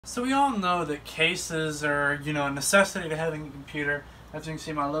So we all know that cases are, a necessity to having a computer. As you can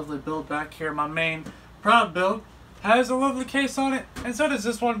see, my lovely build back here, my main proud build, has a lovely case on it, and so does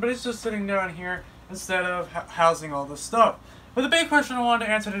this one, but it's just sitting down here instead of housing all this stuff. But the big question I wanted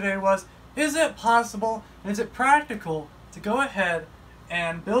to answer today was, is it possible, and is it practical to go ahead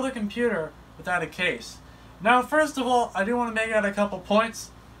and build a computer without a case? Now, first of all, I do want to make out a couple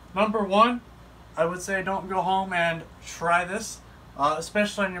points. Number one, I would say don't go home and try this.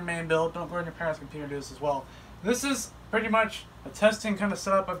 Especially on your main build. Don't go on your parents' computer to do this as well. This is pretty much a testing kind of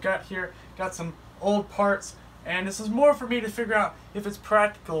setup I've got here. Got some old parts, and this is more for me to figure out if it's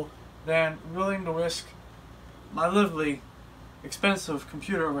practical than willing to risk my lovely expensive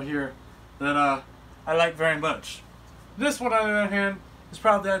computer over here that I like very much. This one, on the other hand, is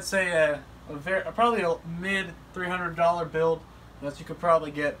probably, I'd say, probably a mid $300 build that you could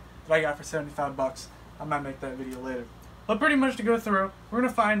probably get that I got for 75 bucks. I might make that video later. But pretty much to go through, we're going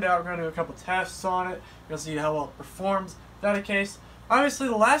to find out, we're going to do a couple tests on it, we're going to see how well it performs without a case. Obviously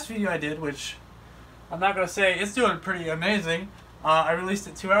the last video I did, which I'm not going to say it's doing pretty amazing, I released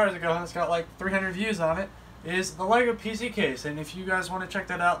it 2 hours ago and it's got like 300 views on it, is the LEGO PC case. And if you guys want to check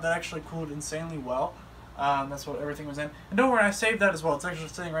that out, that actually cooled insanely well. That's what everything was in. And don't worry, I saved that as well. It's actually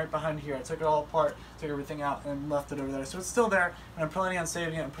sitting right behind here. I took it all apart, took everything out, and left it over there. So it's still there, and I'm planning on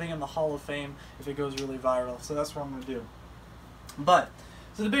saving it and putting it in the Hall of Fame if it goes really viral. So that's what I'm going to do. But,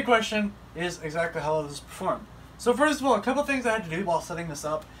 so the big question is exactly how this performed. So first of all, a couple things I had to do while setting this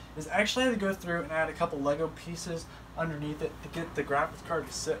up is actually I had to go through and add a couple Lego pieces underneath it to get the graphics card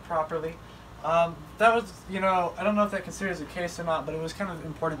to sit properly. That was, I don't know if that considers a case or not, but it was kind of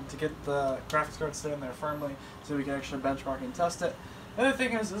important to get the graphics card to sit in there firmly so we could actually benchmark and test it. The other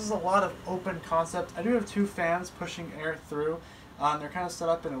thing is, this is a lot of open concept. I do have two fans pushing air through. They're kind of set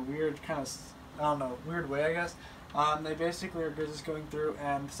up in a weird weird way, I guess. They basically are just going through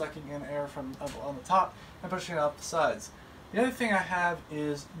and sucking in air from on the top and pushing it up the sides. The other thing I have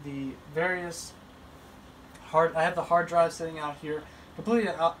is the various I have the hard drive sitting out here,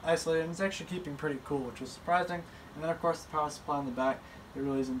 completely isolated, and it's actually keeping pretty cool, which is surprising. And then of course the power supply in the back, it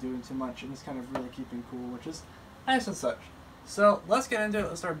really isn't doing too much, and it's kind of really keeping cool, which is nice and such. So let's get into it,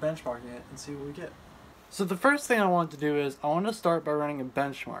 let's start benchmarking it and see what we get. So the first thing I want to do is, I want to start by running a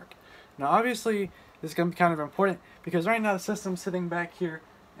benchmark. Now obviously, this is going to be kind of important because right now the system's sitting back here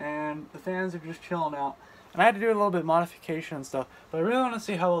and the fans are just chilling out. And I had to do a little bit of modification and stuff, but I really want to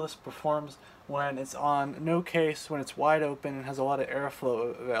see how well this performs when it's on no case, when it's wide open and has a lot of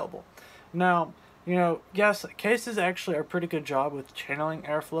airflow available. Now, yes, cases actually are a pretty good job with channeling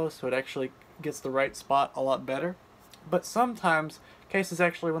airflow, so it actually gets the right spot a lot better. But sometimes cases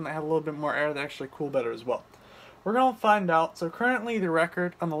actually, when they have a little bit more air, they actually cool better as well. We're going to find out. So currently the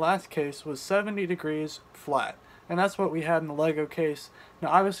record on the last case was 70 degrees flat. And that's what we had in the Lego case. Now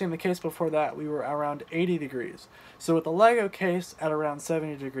obviously in the case before that we were around 80 degrees. So with the Lego case at around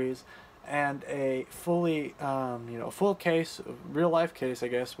 70 degrees and a fully, full case, real life case I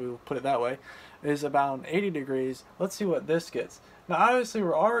guess we'll put it that way, is about 80 degrees. Let's see what this gets. Now obviously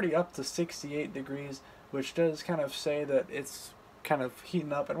we're already up to 68 degrees, which does kind of say that it's kind of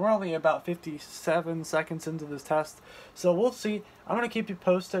heating up, and we're only about 57 seconds into this test, so we'll see. I'm going to keep you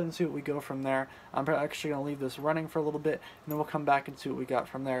posted and see what we go from there. I'm actually going to leave this running for a little bit, and then we'll come back and see what we got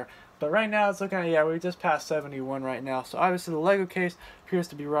from there. But right now it's looking at, yeah, we just passed 71 right now, so obviously the Lego case appears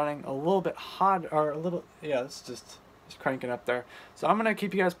to be running a little bit hot, or a little, yeah, it's just cranking up there. So I'm going to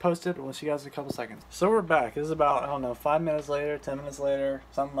keep you guys posted. We'll see you guys in a couple seconds. So we're back. This is about, I don't know, 5 minutes later, 10 minutes later,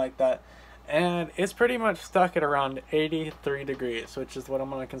 something like that. And it's pretty much stuck at around 83 degrees, which is what I'm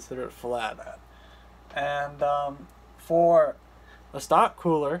going to consider it flat at. And for a stock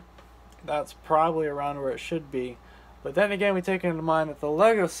cooler, that's probably around where it should be. But then again, we take into mind that the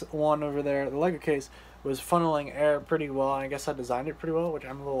Lego one over there, the Lego case, was funneling air pretty well. And I guess I designed it pretty well, which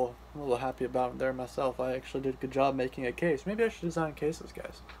I'm a little happy about there myself. I actually did a good job making a case. Maybe I should design cases,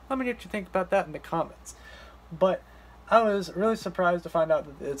 guys. Let me know what you think about that in the comments. But I was really surprised to find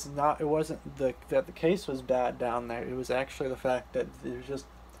out that it wasn't that the case was bad down there. It was actually the fact that it was just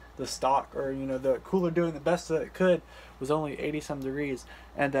the stock, or the cooler doing the best that it could, was only 80 some degrees,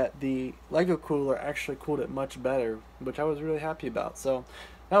 and that the Lego cooler actually cooled it much better, which I was really happy about. So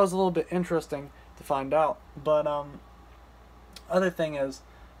that was a little bit interesting to find out. But other thing is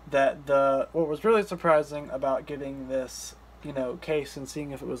that what was really surprising about getting this case and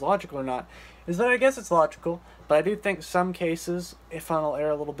seeing if it was logical or not, is that I guess it's logical, but I do think some cases funnel air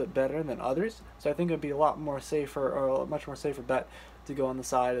a little bit better than others. So I think it would be a lot more safer, or a much more safer bet to go on the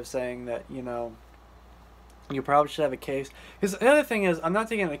side of saying that, you probably should have a case. Because the other thing is, I'm not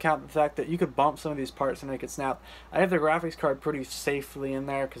taking into account the fact that you could bump some of these parts and make it snap. I have the graphics card pretty safely in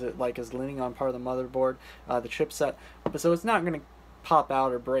there because it like is leaning on part of the motherboard, the chipset, but so it's not going to pop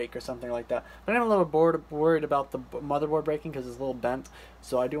out or break or something like that. But I'm a little worried about the motherboard breaking because it's a little bent,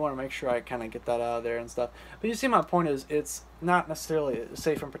 so I do want to make sure I kind of get that out of there and stuff. But you see, my point is, it's not necessarily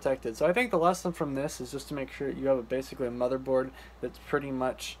safe and protected. So I think the lesson from this is just to make sure you have basically a motherboard that's pretty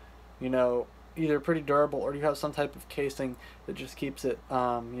much, you know, either pretty durable, or you have some type of casing that just keeps it,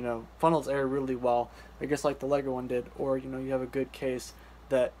 you know, funnels air really well, I guess like the Lego one did, or, you know, you have a good case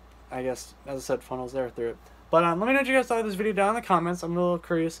that, I guess, as I said, funnels air through it. But let me know what you guys thought of this video down in the comments. I'm a little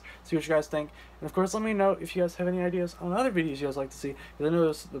curious, see what you guys think. And of course, let me know if you guys have any ideas on other videos you guys like to see. Because I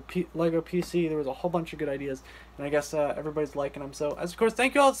noticed the Lego PC, there was a whole bunch of good ideas, and I guess everybody's liking them. So, as of course,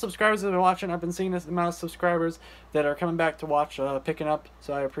 thank you all the subscribers that have been watching. I've been seeing this amount of subscribers that are coming back to watch, picking up,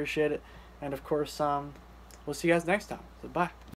 so I appreciate it. And of course, we'll see you guys next time. So bye.